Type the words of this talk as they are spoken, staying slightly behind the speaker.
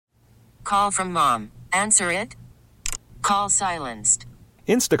call from mom. Answer it. Call silenced.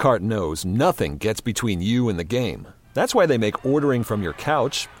 Instacart knows nothing gets between you and the game. That's why they make ordering from your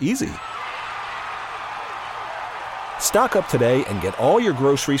couch easy. Stock up today and get all your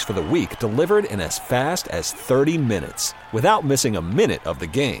groceries for the week delivered in as fast as 30 minutes without missing a minute of the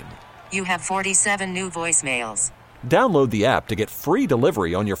game. You have 47 new voicemails. Download the app to get free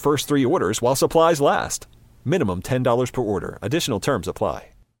delivery on your first 3 orders while supplies last. Minimum $10 per order. Additional terms apply.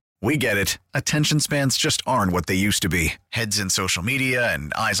 We get it. Attention spans just aren't what they used to be. Heads in social media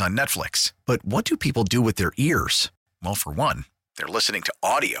and eyes on Netflix. But what do people do with their ears? Well, for one, they're listening to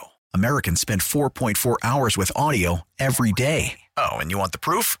audio. Americans spend 4.4 hours with audio every day. Oh, and you want the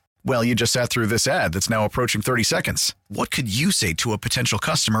proof? Well, you just sat through this ad that's now approaching 30 seconds. What could you say to a potential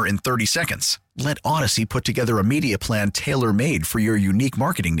customer in 30 seconds? Let Odyssey put together a media plan tailor-made for your unique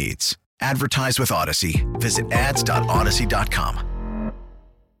marketing needs. Advertise with Odyssey. Visit ads.odyssey.com.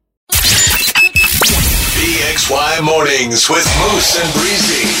 PXY Mornings with Moose and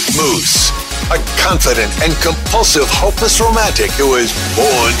Breezy. Moose, a confident and compulsive, hopeless romantic who is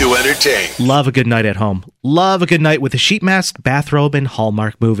born to entertain. Love a good night at home. Love a good night with a sheet mask, bathrobe, and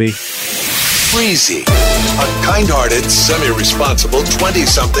Hallmark movie. Breezy, a kind-hearted, semi-responsible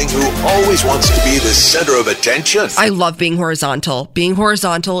 20-something who always wants to be the center of attention. I love being horizontal. Being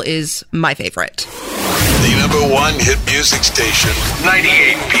horizontal is my favorite. The number one hit music station,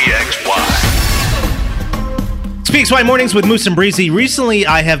 98 PXY. PXY Mornings with Moose and Breezy. Recently,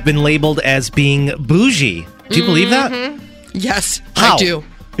 I have been labeled as being bougie. Do you believe that? Yes, How? I do.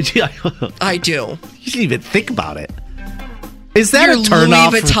 I do. You didn't even think about it. Is that Your a turn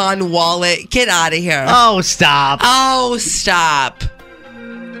off? Louis Vuitton wallet. Get out of here. Oh, stop. Oh, stop.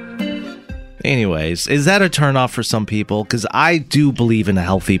 Anyways, is that a turn off for some people? Because I do believe in a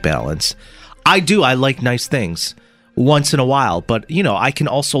healthy balance. I do. I like nice things once in a while. But, you know, I can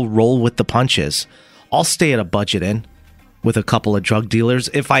also roll with the punches. I'll stay at a budget inn with a couple of drug dealers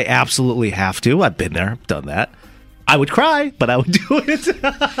if I absolutely have to. I've been there, done that. I would cry, but I would do it.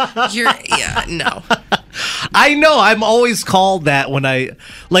 No. I know. I'm always called that when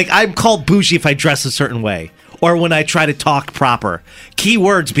I'm called bougie if I dress a certain way or when I try to talk proper. Key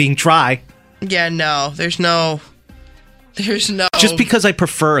words being try. Yeah, no. There's no. Just because I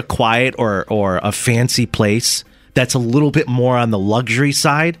prefer a quiet or a fancy place that's a little bit more on the luxury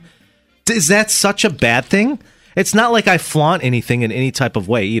side, is that such a bad thing? It's not like I flaunt anything in any type of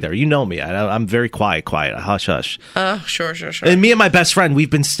way either. You know me. I'm very quiet, hush, hush. Sure. And me and my best friend,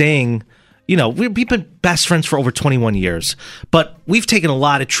 we've been staying, we've been best friends for over 21 years. But we've taken a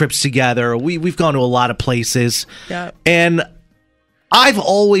lot of trips together. We've gone to a lot of places. Yeah. And I've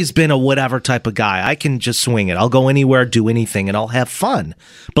always been a whatever type of guy. I can just swing it. I'll go anywhere, do anything, and I'll have fun.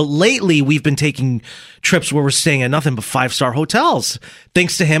 But lately, we've been taking trips where we're staying at nothing but 5-star hotels,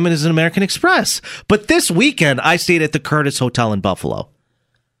 thanks to him and his American Express. But this weekend, I stayed at the Curtis Hotel in Buffalo.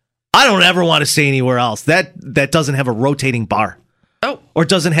 I don't ever want to stay anywhere else. That doesn't have a rotating bar. Oh. Or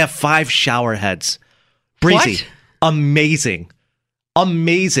doesn't have 5 shower heads. Breezy. What? Amazing.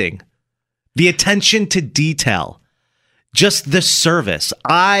 The attention to detail. Just the service.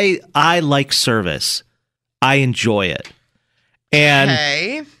 I like service. I enjoy it.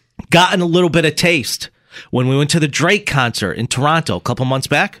 And gotten a little bit of taste. When we went to the Drake concert in Toronto a couple months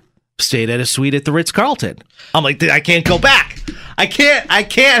back, stayed at a suite at the Ritz-Carlton. I'm like, I can't go back. I can't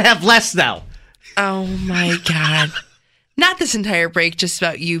have less now. Oh my God. Not this entire break just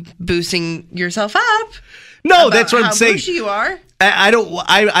about you boosting yourself up. No, that's what I'm saying. How bougie you are. I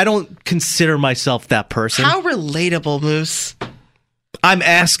don't consider myself that person. How relatable, Moose. I'm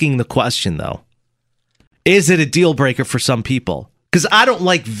asking the question, though. Is it a deal breaker for some people? Because I don't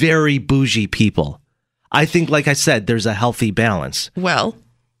like very bougie people. I think, like I said, there's a healthy balance. Well,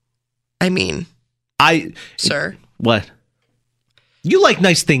 I mean, sir. What? You like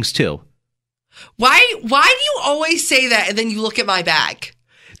nice things, too. Why do you always say that and then you look at my bag?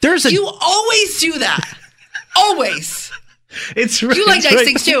 You always do that. Always. It's right. You like nice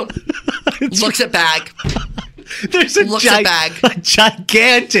things too. Looks at bag. There's a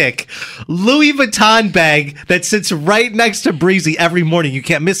gigantic Louis Vuitton bag that sits right next to Breezy every morning. You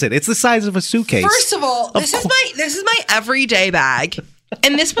can't miss it. It's the size of a suitcase. First of all, this is my everyday bag,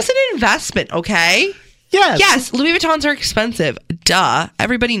 and this was an investment. Okay. Yes, Louis Vuittons are expensive. Duh.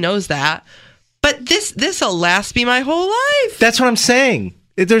 Everybody knows that. But this'll last me my whole life. That's what I'm saying.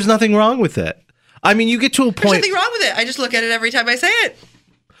 There's nothing wrong with it. I mean, you get to a point. There's nothing wrong with it. I just look at it every time I say it.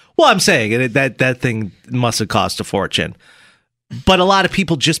 Well, I'm saying that thing must have cost a fortune. But a lot of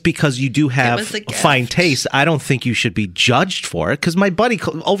people, just because you do have fine taste, I don't think you should be judged for it. Because my buddy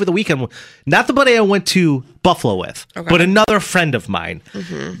over the weekend, not the buddy I went to Buffalo with, but another friend of mine,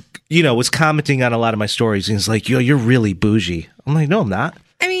 was commenting on a lot of my stories. And he's like, yo, you're really bougie. I'm like, no, I'm not.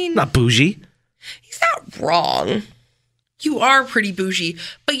 I mean, I'm not bougie. He's not wrong. You are pretty bougie.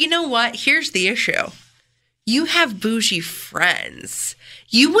 But you know what? Here's the issue. You have bougie friends.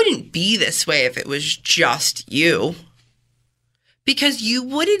 You wouldn't be this way if it was just you. Because you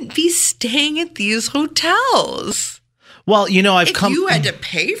wouldn't be staying at these hotels. Well, if you had to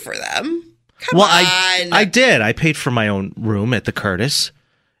pay for them. Come on. I did. I paid for my own room at the Curtis.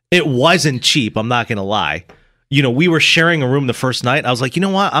 It wasn't cheap. I'm not going to lie. We were sharing a room the first night. I was like, you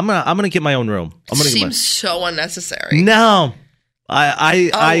know what? I'm gonna get my own room. Seems so unnecessary. No,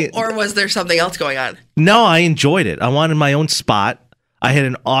 or was there something else going on? No, I enjoyed it. I wanted my own spot. I had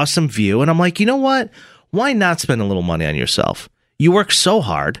an awesome view, and I'm like, you know what? Why not spend a little money on yourself? You work so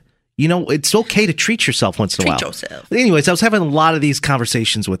hard. It's okay to treat yourself once in a while. Treat yourself. Anyways, I was having a lot of these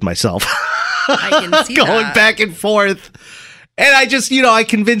conversations with myself. I can see going that. back and forth. And I just, I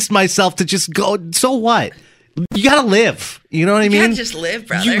convinced myself to just go, so what? You got to live. You know what I mean? You can't just live,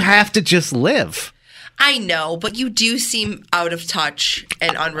 brother. You have to just live. I know, but you do seem out of touch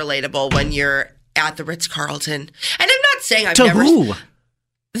and unrelatable when you're at the Ritz-Carlton. And I'm not saying I've never... who?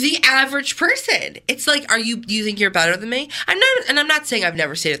 The average person. It's like, you think you're better than me? I'm not saying I've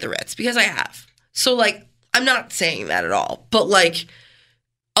never stayed at the Ritz, because I have. So, I'm not saying that at all. But,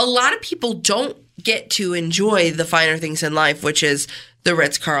 a lot of people don't get to enjoy the finer things in life, which is the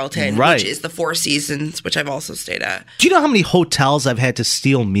Ritz-Carlton, which is the Four Seasons, which I've also stayed at. Do you know how many hotels I've had to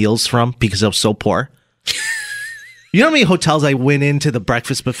steal meals from because I was so poor? You know how many hotels I went into the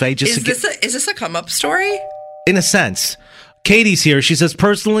breakfast buffet just to get... Is this a come-up story? In a sense. Katie's here. She says,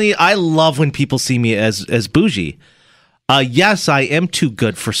 personally, I love when people see me as bougie. Yes, I am too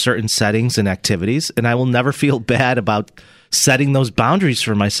good for certain settings and activities, and I will never feel bad about setting those boundaries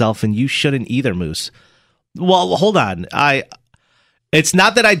for myself, and you shouldn't either, Moose. Well, hold on. It's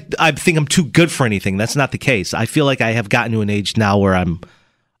not that I think I'm too good for anything. That's not the case. I feel like I have gotten to an age now where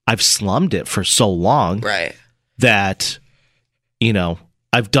I've slummed it for so long. Right. That,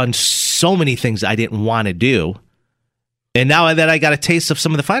 I've done so many things I didn't want to do. And now that I got a taste of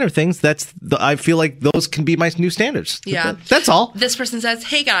some of the finer things, I feel like those can be my new standards. Yeah. That's all. This person says,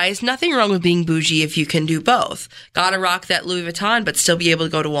 hey guys, nothing wrong with being bougie if you can do both. Gotta rock that Louis Vuitton, but still be able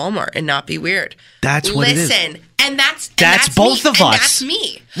to go to Walmart and not be weird. That's what it is. Listen, and that's both me, of and us. that's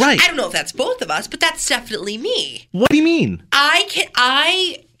me. Right. I don't know if that's both of us, but that's definitely me. What do you mean?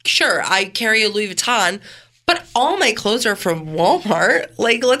 I carry a Louis Vuitton, but all my clothes are from Walmart.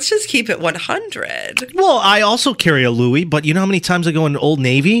 Let's just keep it 100. Well, I also carry a Louis, but you know how many times I go in Old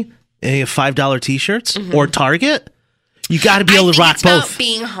Navy and get $5 T-shirts or Target? You got to be able to rock it's both. About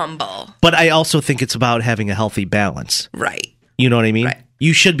being humble. But I also think it's about having a healthy balance. Right. You know what I mean? Right.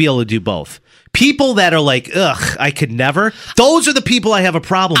 You should be able to do both. People that are like, ugh, I could never. Those are the people I have a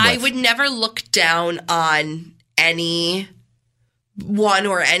problem with. I would never look down on anyone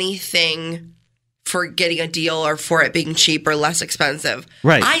or anything for getting a deal or for it being cheap or less expensive.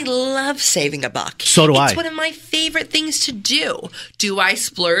 Right. I love saving a buck. So do I. It's one of my favorite things to do. Do I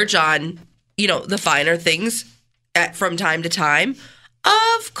splurge on, the finer things from time to time?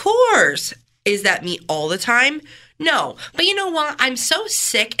 Of course. Is that me all the time? No. But you know what? I'm so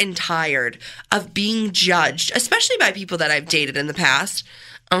sick and tired of being judged, especially by people that I've dated in the past.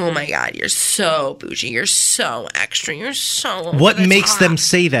 Oh my God, you're so bougie. You're so extra. You're so... What makes them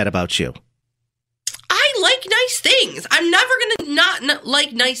say that about you? I like nice things. I'm never going to not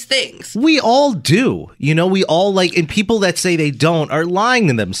like nice things. We all do. We all like, and people that say they don't are lying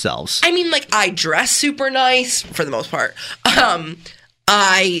to themselves. I mean, I dress super nice for the most part.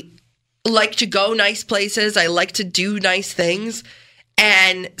 I like to go nice places. I like to do nice things.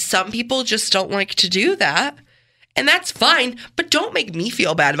 And some people just don't like to do that. And that's fine. But don't make me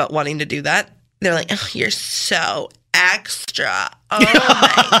feel bad about wanting to do that. They're like, oh, you're so extra. Oh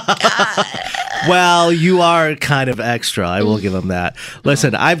my God. Well, you are kind of extra. I will give them that.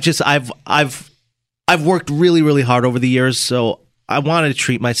 Listen, I've worked really, really hard over the years, so I wanted to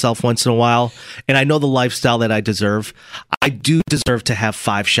treat myself once in a while, and I know the lifestyle that I deserve. I do deserve to have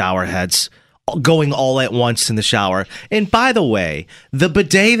 5 shower heads going all at once in the shower. And by the way, the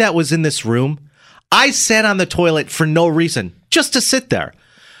bidet that was in this room, I sat on the toilet for no reason, just to sit there.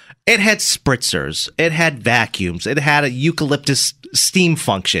 It had spritzers. It had vacuums. It had a eucalyptus steam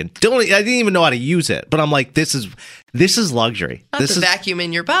function. I didn't even know how to use it, but I'm like, this is luxury. Not the vacuum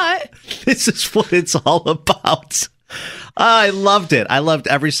in your butt. This is what it's all about. I loved it. I loved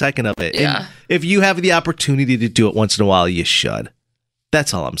every second of it. Yeah. And if you have the opportunity to do it once in a while, you should.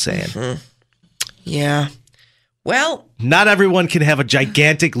 That's all I'm saying. Mm-hmm. Yeah. Well, not everyone can have a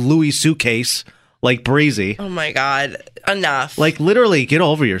gigantic Louis suitcase like Breezy. Oh my God. Enough. Like, literally, get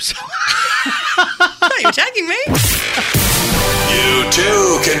over yourself. You're attacking me? You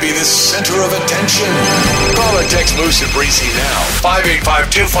too can be the center of attention. Call or text Moose and Breezy now.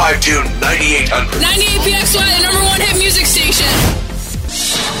 585-252-9800. 98PXY, the number one hit music station.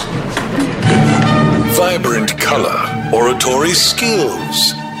 Vibrant color, oratory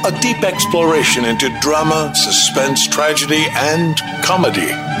skills, a deep exploration into drama, suspense, tragedy, and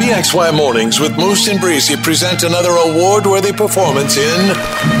comedy. BXY Mornings with Moose and Breezy present another award-worthy performance in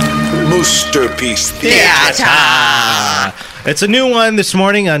Moosterpiece Theater. It's a new one this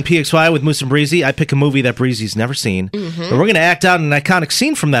morning on PXY with Moose and Breezy. I pick a movie that Breezy's never seen. And we're going to act out an iconic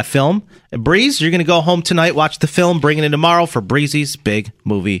scene from that film. And Breeze, you're going to go home tonight, watch the film, bring it in tomorrow for Breezy's big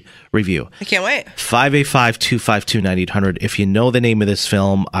movie review. I can't wait. 585-252-9800. If you know the name of this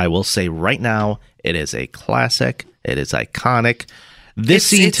film, I will say right now, it is a classic. It is iconic. This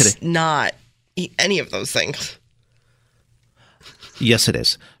scene today. It's not any of those things. Yes, it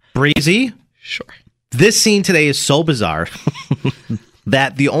is. Breezy. Sure. This scene today is so bizarre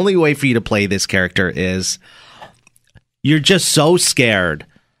that the only way for you to play this character is you're just so scared.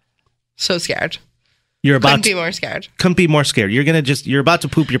 So scared. Couldn't be more scared. Couldn't be more scared. You're about to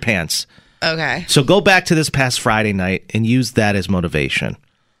poop your pants. Okay. So go back to this past Friday night and use that as motivation.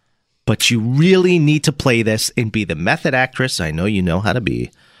 But you really need to play this and be the method actress I know you know how to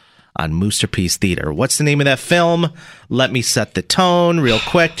be on Moosterpiece Theater. What's the name of that film? Let me set the tone real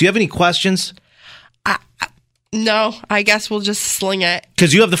quick. Do you have any questions? No, I guess we'll just sling it.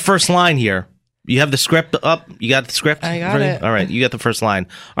 Because you have the first line here. You have the script up. You got the script? I got it. All right, you got the first line.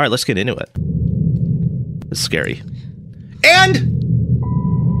 All right, let's get into it. It's scary. And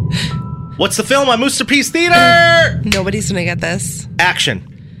what's the film on Moosterpiece Theater? Nobody's going to get this. Action.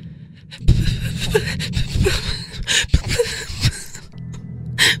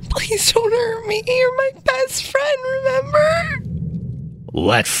 Please don't hurt me. You're my best friend, remember?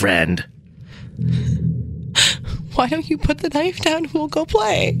 What friend? Why don't you put the knife down and we'll go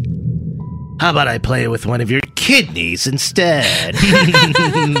play? How about I play with one of your kidneys instead?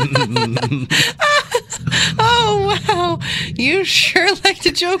 Oh, wow. You sure like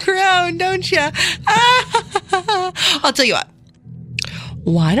to joke around, don't you? I'll tell you what.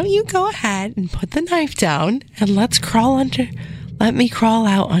 Why don't you go ahead and put the knife down and let me crawl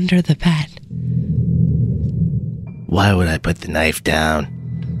out under the bed. Why would I put the knife down?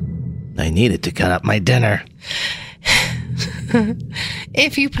 I needed to cut up my dinner.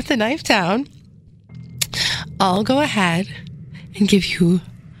 If you put the knife down, I'll go ahead and give you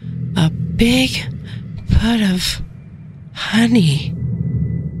a big pot of honey.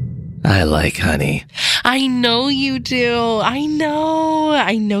 I like honey. I know you do. I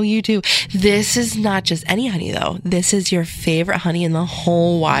know you do. This is not just any honey, though. This is your favorite honey in the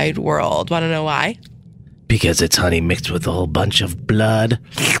whole wide world. Want to know why? Because it's honey mixed with a whole bunch of blood.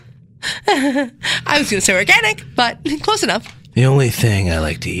 I was going to say organic, but close enough. The only thing I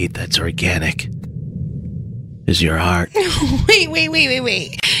like to eat that's organic is your heart.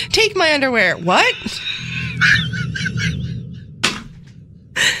 Wait. Take my underwear. What?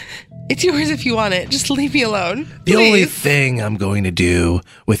 It's yours if you want it. Just leave me alone. The only thing I'm going to do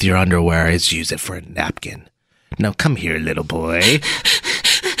with your underwear is use it for a napkin. Now come here, little boy.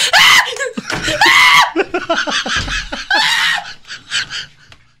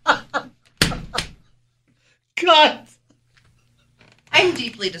 God. I'm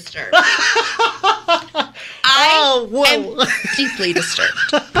deeply disturbed. I am deeply disturbed.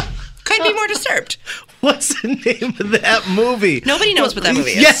 Couldn't be more disturbed. What's the name of that movie? Nobody knows what that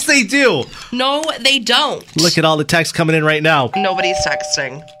movie is. Yes, they do. No, they don't. Look at all the text coming in right now. Nobody's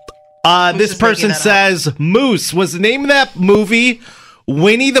texting. This person says, Moose, was the name of that movie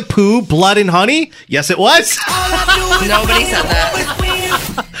Winnie the Pooh, Blood and Honey? Yes, it was. Nobody said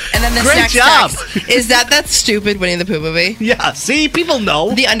that. And then this Great next job. text, is that stupid Winnie the Pooh movie? Yeah, see, people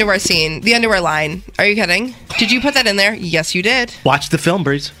know. The underwear scene, the underwear line. Are you kidding? Did you put that in there? Yes, you did. Watch the film,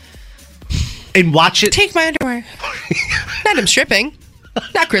 Breeze. And watch it. Take my underwear. Not him stripping.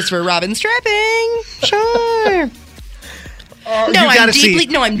 Not Christopher Robin stripping. Sure. I'm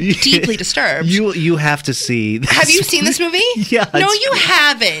deeply disturbed. You have to see this. Have you seen this movie? Yeah. No, you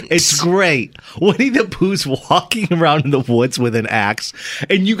haven't. It's great. Winnie the Pooh's walking around in the woods with an axe,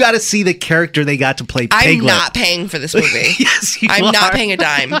 and you got to see the character they got to play Piglet. I'm not paying for this movie. Yes, I'm not paying a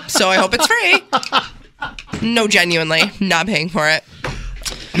dime, so I hope it's free. No, genuinely, not paying for it.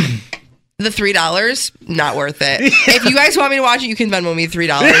 The $3, not worth it. If you guys want me to watch it, you can Venmo me $3.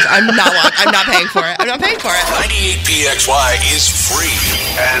 I'm not paying for it. I'm not paying for it. 98PXY is free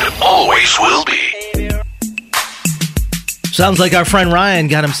and always will be. Sounds like our friend Ryan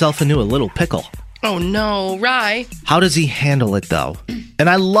got himself into a little pickle. Oh no, Rye. How does he handle it though? And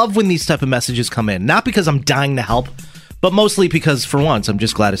I love when these type of messages come in, not because I'm dying to help, but mostly because for once I'm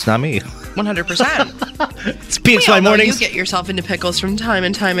just glad it's not me. 100%. It's PXY Mornings. You get yourself into pickles from time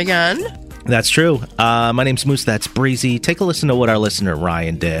and time again. That's true. My name's Moose. That's Breezy. Take a listen to what our listener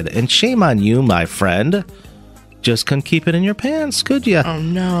Ryan did, and shame on you, my friend. Just couldn't keep it in your pants, could you? Oh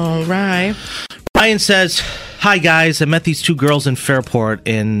no, Rye. Ryan says, "Hi guys, I met these two girls in Fairport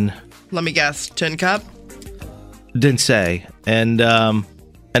in." Let me guess, Tin Cup? Didn't say. And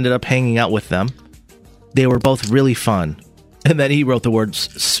ended up hanging out with them. They were both really fun. And then he wrote the words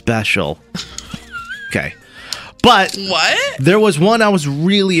special. Okay. But what? There was one I was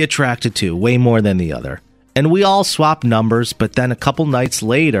really attracted to, way more than the other. And we all swapped numbers, but then a couple nights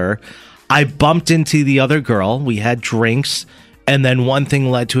later, I bumped into the other girl. We had drinks, and then one thing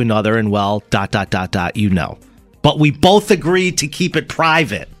led to another, and well, ... you know. But we both agreed to keep it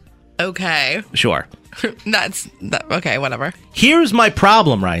private. Okay. Sure. Okay, whatever. Here's my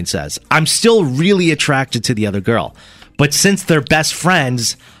problem, Ryan says. I'm still really attracted to the other girl. But since they're best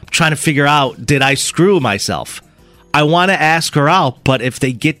friends, I'm trying to figure out, did I screw myself? I want to ask her out, but if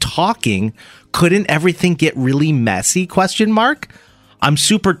they get talking, couldn't everything get really messy? ? I'm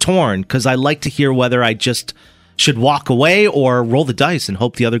super torn because I like to hear whether I just should walk away or roll the dice and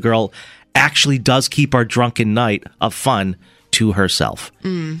hope the other girl actually does keep our drunken night of fun to herself.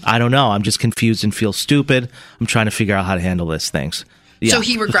 I don't know. I'm just confused and feel stupid. I'm trying to figure out how to handle this. Thanks. Yeah. So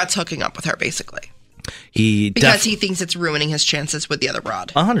he regrets hooking up with her, basically. Because he thinks it's ruining his chances with the other broad.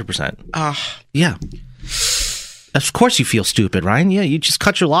 100%. Yeah. Of course you feel stupid, Ryan. Yeah, you just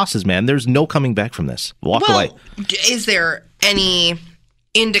cut your losses, man. There's no coming back from this. Walk away. Is there any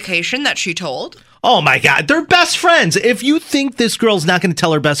indication that she told? Oh my God, they're best friends. If you think this girl's not going to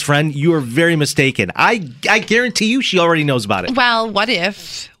tell her best friend, you are very mistaken. I guarantee you she already knows about it. Well, what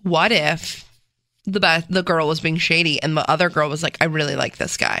if the girl was being shady and the other girl was like, I really like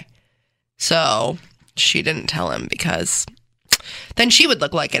this guy. So she didn't tell him because then she would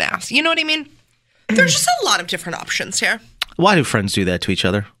look like an ass. You know what I mean? There's just a lot of different options here. Why do friends do that to each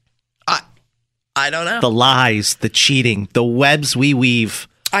other? I don't know. The lies, the cheating, the webs we weave.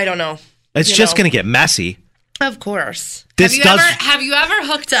 I don't know. It's just going to get messy. Of course. Have you ever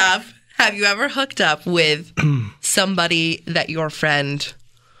hooked up with somebody that your friend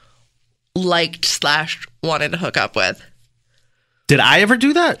liked / wanted to hook up with? Did I ever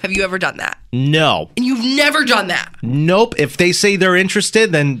do that? Have you ever done that? No. And you've never done that? Nope. If they say they're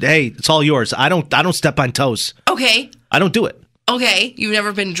interested, then hey, it's all yours. I don't step on toes. Okay. I don't do it. Okay. You've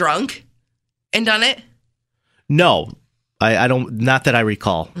never been drunk and done it? No. I don't, not that I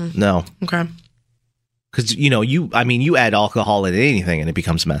recall. No. Okay. Because, you add alcohol into anything and it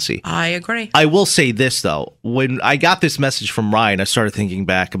becomes messy. I agree. I will say this, though. When I got this message from Ryan, I started thinking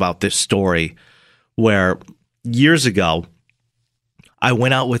back about this story where years ago, I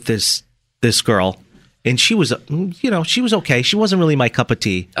went out with this girl and she was, she was okay. She wasn't really my cup of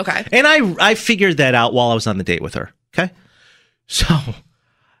tea. Okay. And I figured that out while I was on the date with her. Okay. So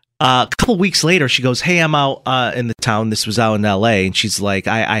a couple weeks later, she goes, hey, I'm out in the town. This was out in L.A. And she's like,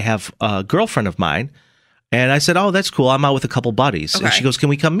 I have a girlfriend of mine. And I said, oh, that's cool. I'm out with a couple buddies. Okay. And she goes, can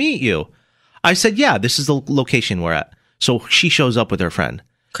we come meet you? I said, yeah, this is the location we're at. So she shows up with her friend.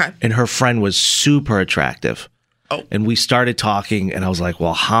 Okay. And her friend was super attractive. Oh. And we started talking, and I was like,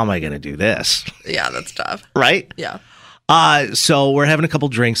 well, how am I going to do this? Yeah, that's tough. Right? Yeah. So we're having a couple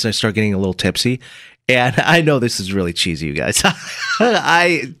drinks, and I start getting a little tipsy. And I know this is really cheesy, you guys.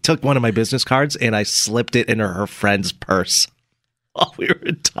 I took one of my business cards, and I slipped it into her friend's purse while we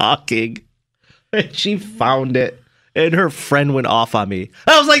were talking. And she found it, and her friend went off on me.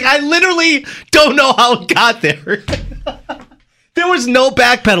 I was like, I literally don't know how it got there. There was no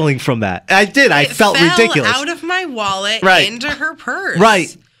backpedaling from that. I felt ridiculous. Out of my wallet into her purse.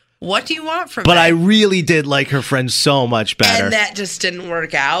 Right. What do you want from me? But I really did like her friend so much better. And that just didn't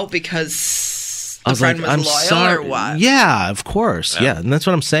work out because the friend was loyal sorry. or what? Yeah, of course. Yeah, and that's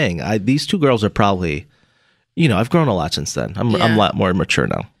what I'm saying. These two girls are probably, I've grown a lot since then. I'm a lot more mature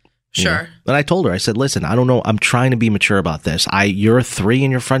now. Sure. And I told her, I said, listen, I don't know. I'm trying to be mature about this. You're a 3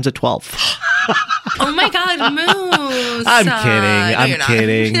 and your friend's a 12. Oh my God, Moose. I'm kidding. I'm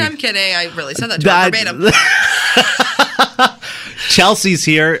kidding. I'm kidding. I really said that to her verbatim. Chelsea's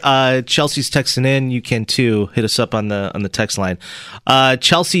here. Chelsea's texting in. You can too. Hit us up on the text line.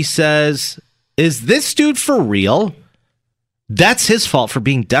 Chelsea says, is this dude for real? That's his fault for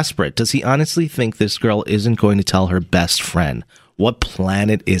being desperate. Does he honestly think this girl isn't going to tell her best friend? What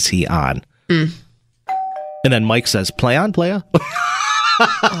planet is he on? And then Mike says, play on, playa.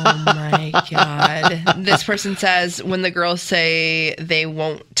 Oh my God. This person says when the girls say they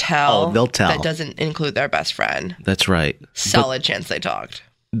won't tell, they'll tell. That doesn't include their best friend. That's right. Solid chance they talked.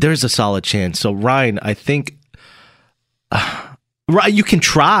 There's a solid chance. So Ryan, I think you can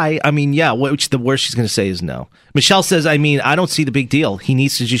try. I mean, yeah, which the worst she's going to say is no. Michelle says, I mean, I don't see the big deal. He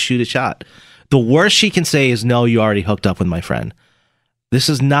needs to just shoot a shot. The worst she can say is, no, you already hooked up with my friend. This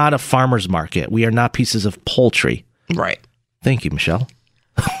is not a farmer's market. We are not pieces of poultry. Right. Thank you, Michelle.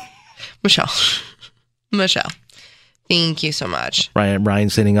 Michelle. Thank you so much.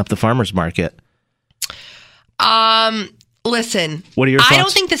 Ryan's setting up the farmer's market. Listen. What are your thoughts? I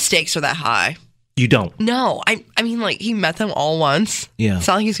don't think the stakes are that high. You don't? No. I mean, like, he met them all once. Yeah. It's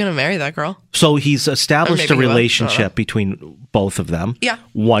not like he's going to marry that girl. So he's established a relationship between both of them. Yeah.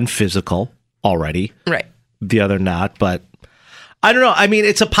 One physical already. Right. The other not, but I don't know. I mean,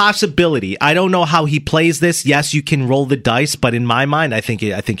 it's a possibility. I don't know how he plays this. Yes, you can roll the dice, but in my mind, I think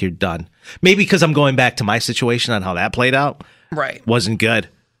you're done. Maybe because I'm going back to my situation on how that played out. Right. Wasn't good.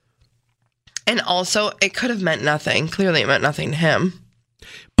 And also, it could have meant nothing. Clearly, it meant nothing to him.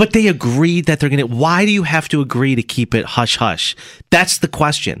 But they agreed that they're going to... Why do you have to agree to keep it hush-hush? That's the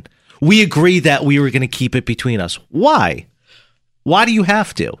question. We agreed that we were going to keep it between us. Why? Why do you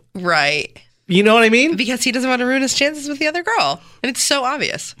have to? Right. You know what I mean? Because he doesn't want to ruin his chances with the other girl. And it's so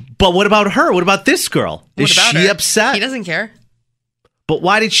obvious. But what about her? What about this girl? Is she upset? He doesn't care. But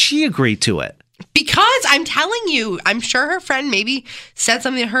why did she agree to it? Because I'm telling you, I'm sure her friend maybe said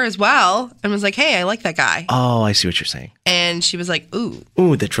something to her as well and was like, hey, I like that guy. Oh, I see what you're saying. And she was like, ooh.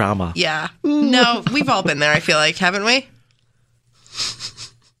 Ooh, the drama. Yeah. Ooh. No, we've all been there, I feel like, haven't we?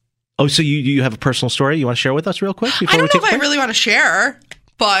 Oh, so you have a personal story you want to share with us real quick? I don't know if I really want to share,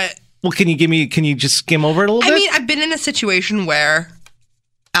 but... Well, can you just skim over it a little bit? I mean, I've been in a situation where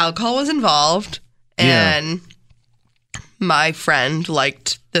alcohol was involved and my friend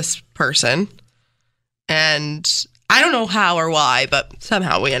liked this person. And I don't know how or why, but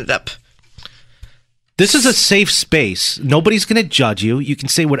somehow we ended up. This is a safe space. Nobody's going to judge you. You can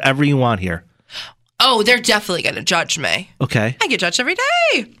say whatever you want here. Oh, they're definitely going to judge me. Okay. I get judged every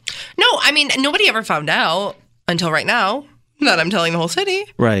day. No, I mean, nobody ever found out until right now that I'm telling the whole city.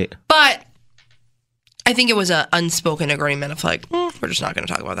 Right. But I think it was an unspoken agreement of like, we're just not going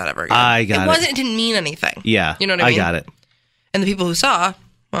to talk about that ever again. I got it. It didn't mean anything. Yeah. You know what I mean? I got it. And the people who saw,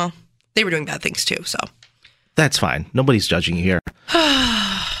 well, they were doing bad things too, so. That's fine. Nobody's judging you here.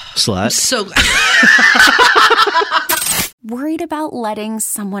 Slut. I'm so glad. Worried about letting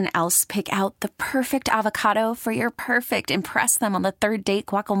someone else pick out the perfect avocado for your perfect impress them on the third date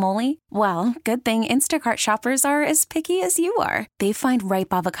guacamole? Well, good thing Instacart shoppers are as picky as you are. They find ripe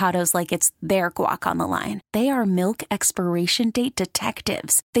avocados like it's their guac on the line. They are milk expiration date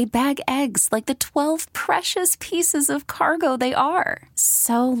detectives. They bag eggs like the 12 precious pieces of cargo they are.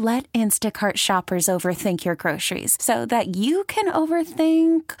 So let Instacart shoppers overthink your groceries so that you can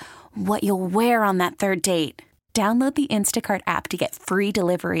overthink what you'll wear on that third date. Download the Instacart app to get free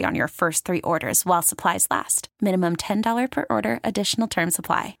delivery on your first 3 orders while supplies last. Minimum $10 per order. Additional terms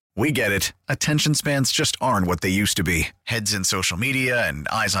apply. We get it. Attention spans just aren't what they used to be. Heads in social media and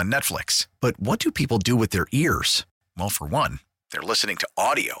eyes on Netflix. But what do people do with their ears? Well, for one, they're listening to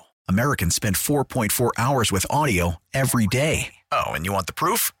audio. Americans spend 4.4 hours with audio every day. Oh, and you want the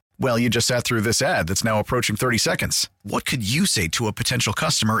proof? Well, you just sat through this ad that's now approaching 30 seconds. What could you say to a potential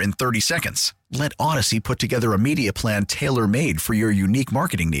customer in 30 seconds? Let Odyssey put together a media plan tailor-made for your unique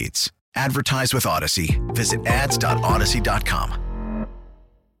marketing needs. Advertise with Odyssey. Visit ads.odyssey.com.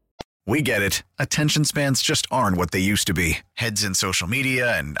 We get it. Attention spans just aren't what they used to be. Heads in social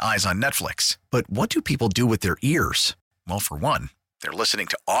media and eyes on Netflix. But what do people do with their ears? Well, for one, they're listening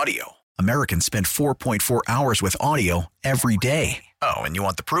to audio. Americans spend 4.4 hours with audio every day. Oh, and you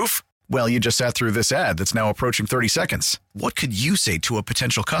want the proof? Well, you just sat through this ad that's now approaching 30 seconds. What could you say to a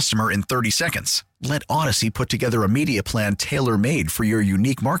potential customer in 30 seconds? Let Odyssey put together a media plan tailor-made for your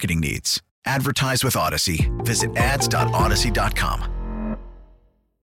unique marketing needs. Advertise with Odyssey. Visit ads.odyssey.com.